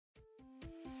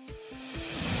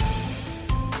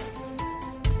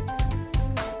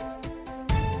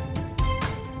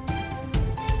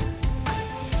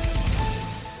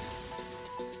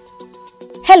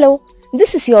Hello,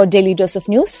 this is your daily dose of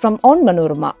news from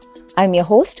Onmanorama. I'm your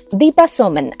host, Deepa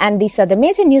Soman, and these are the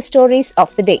major news stories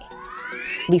of the day.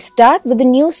 We start with the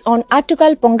news on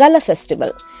Attukal Pongala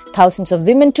festival. Thousands of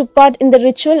women took part in the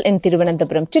ritual in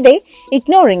Thiruvananthapuram today,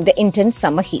 ignoring the intense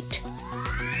summer heat.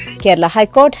 Kerala High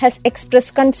Court has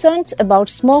expressed concerns about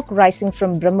smoke rising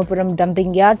from Brahmapuram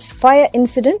dumping yard's fire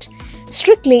incident,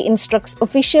 strictly instructs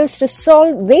officials to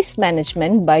solve waste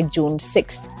management by June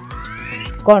 6th.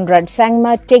 Conrad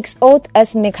Sangma takes oath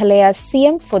as Meghalaya's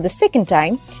CM for the second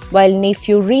time, while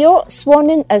nephew Rio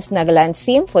sworn in as Nagaland's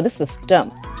CM for the fifth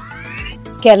term.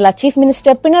 Kerala Chief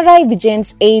Minister Pinarayi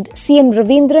Vijayan's aide CM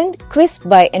Ravindran quizzed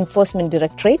by Enforcement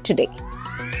Directorate today.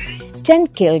 10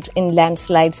 killed in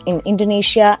landslides in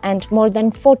Indonesia and more than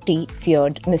 40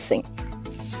 feared missing.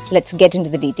 Let's get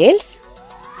into the details.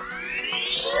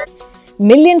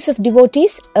 Millions of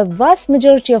devotees, a vast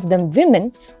majority of them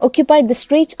women, occupied the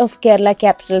streets of Kerala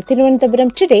capital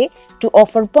Thiruvananthapuram today to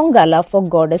offer Pongala for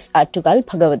goddess Attukal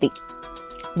Bhagavati.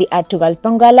 The Attukal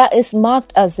Pongala is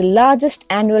marked as the largest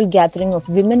annual gathering of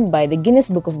women by the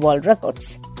Guinness Book of World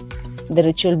Records. The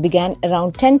ritual began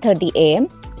around 10:30 am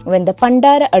when the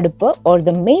Pandara Aduppu, or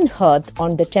the main hearth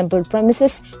on the temple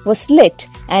premises, was lit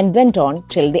and went on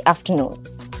till the afternoon.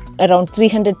 Around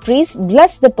 300 priests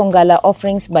blessed the Pongala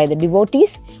offerings by the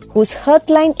devotees, whose hearth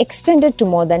line extended to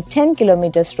more than 10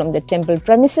 kilometers from the temple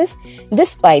premises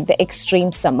despite the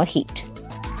extreme summer heat.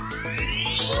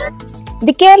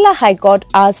 The Kerala High Court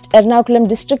asked Ernakulam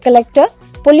District Collector,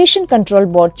 Pollution Control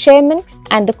Board Chairman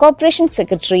and the Corporation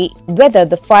Secretary whether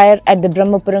the fire at the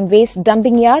Brahmapuram waste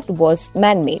dumping yard was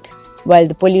man-made. While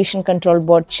the Pollution Control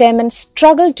Board Chairman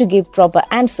struggled to give proper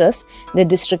answers, the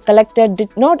District Collector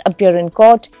did not appear in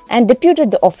court and deputed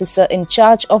the officer in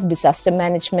charge of disaster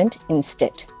management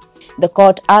instead. The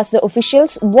court asked the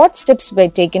officials what steps were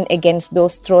taken against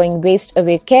those throwing waste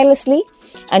away carelessly,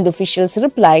 and the officials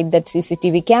replied that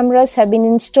CCTV cameras have been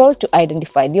installed to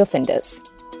identify the offenders.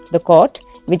 The court,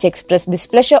 which expressed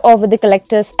displeasure over the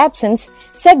collector's absence,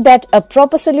 said that a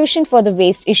proper solution for the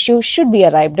waste issue should be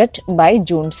arrived at by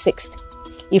June 6th.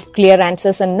 If clear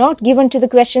answers are not given to the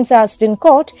questions asked in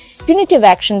court, punitive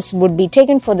actions would be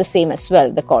taken for the same as well,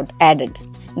 the court added.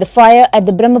 The fire at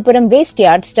the Brahmapuram waste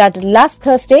yard started last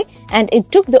Thursday and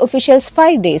it took the officials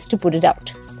 5 days to put it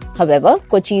out. However,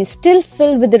 Kochi is still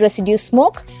filled with the residue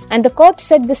smoke and the court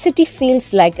said the city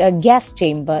feels like a gas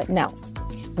chamber now.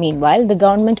 Meanwhile, the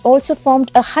government also formed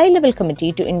a high-level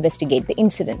committee to investigate the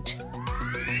incident.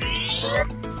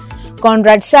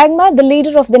 Conrad Sangma, the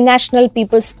leader of the National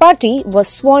People's Party, was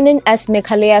sworn in as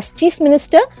Meghalaya's Chief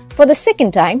Minister for the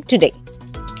second time today.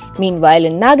 Meanwhile,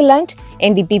 in Nagaland,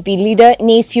 NDPP leader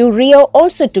nephew Rio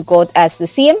also took oath as the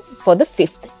CM for the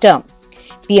fifth term.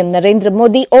 PM Narendra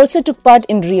Modi also took part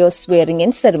in Rio's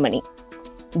swearing-in ceremony.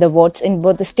 The votes in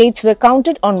both the states were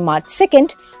counted on March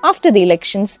 2nd after the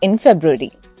elections in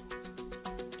February.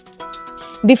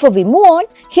 Before we move on,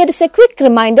 here is a quick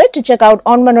reminder to check out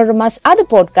Onmanorama's other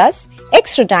podcasts,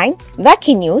 Extra Time,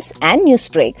 Wacky News and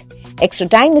Newsbreak. Extra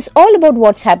Time is all about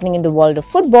what's happening in the world of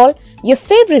football, your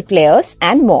favorite players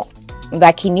and more.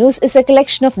 Wacky News is a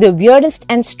collection of the weirdest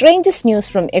and strangest news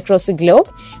from across the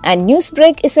globe, and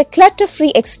Newsbreak is a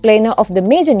clutter-free explainer of the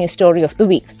major news story of the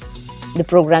week. The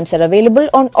programs are available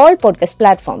on all podcast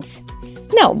platforms.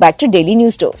 Now back to Daily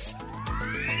News Dose.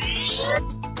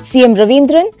 CM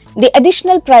Ravindran, the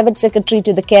additional private secretary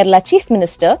to the Kerala Chief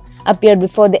Minister, appeared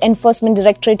before the Enforcement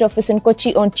Directorate office in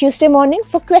Kochi on Tuesday morning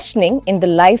for questioning in the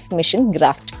Life Mission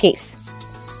graft case.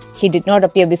 He did not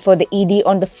appear before the ED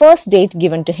on the first date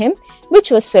given to him,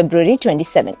 which was February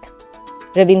 27th.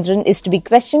 Ravindran is to be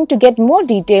questioned to get more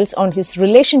details on his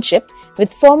relationship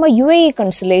with former UAE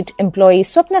consulate employee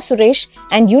Swapna Suresh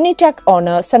and Unitac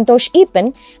owner Santosh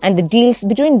Eapen and the deals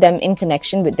between them in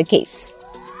connection with the case.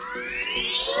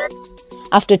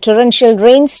 After torrential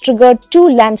rains triggered 2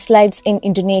 landslides in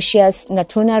Indonesia's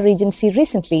Natuna Regency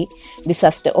recently,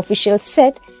 disaster officials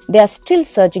said they are still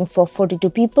searching for 42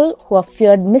 people who are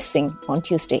feared missing on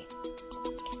Tuesday.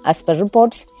 As per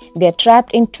reports, they are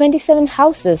trapped in 27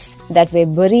 houses that were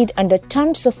buried under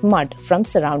tons of mud from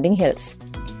surrounding hills.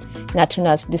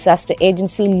 Natuna's disaster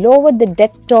agency lowered the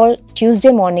death toll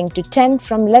Tuesday morning to 10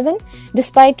 from 11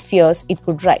 despite fears it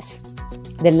could rise.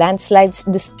 The landslides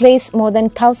displaced more than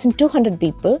 1,200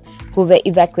 people who were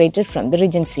evacuated from the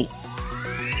Regency.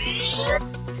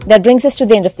 That brings us to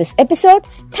the end of this episode.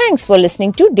 Thanks for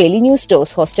listening to Daily News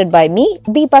Dose, hosted by me,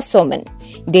 Deepa Soman.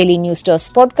 Daily News Dose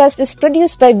podcast is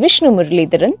produced by Vishnu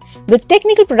Muralidharan with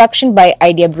technical production by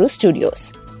Idea Brew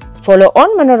Studios. Follow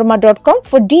onmanorama.com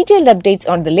for detailed updates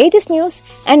on the latest news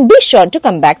and be sure to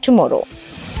come back tomorrow.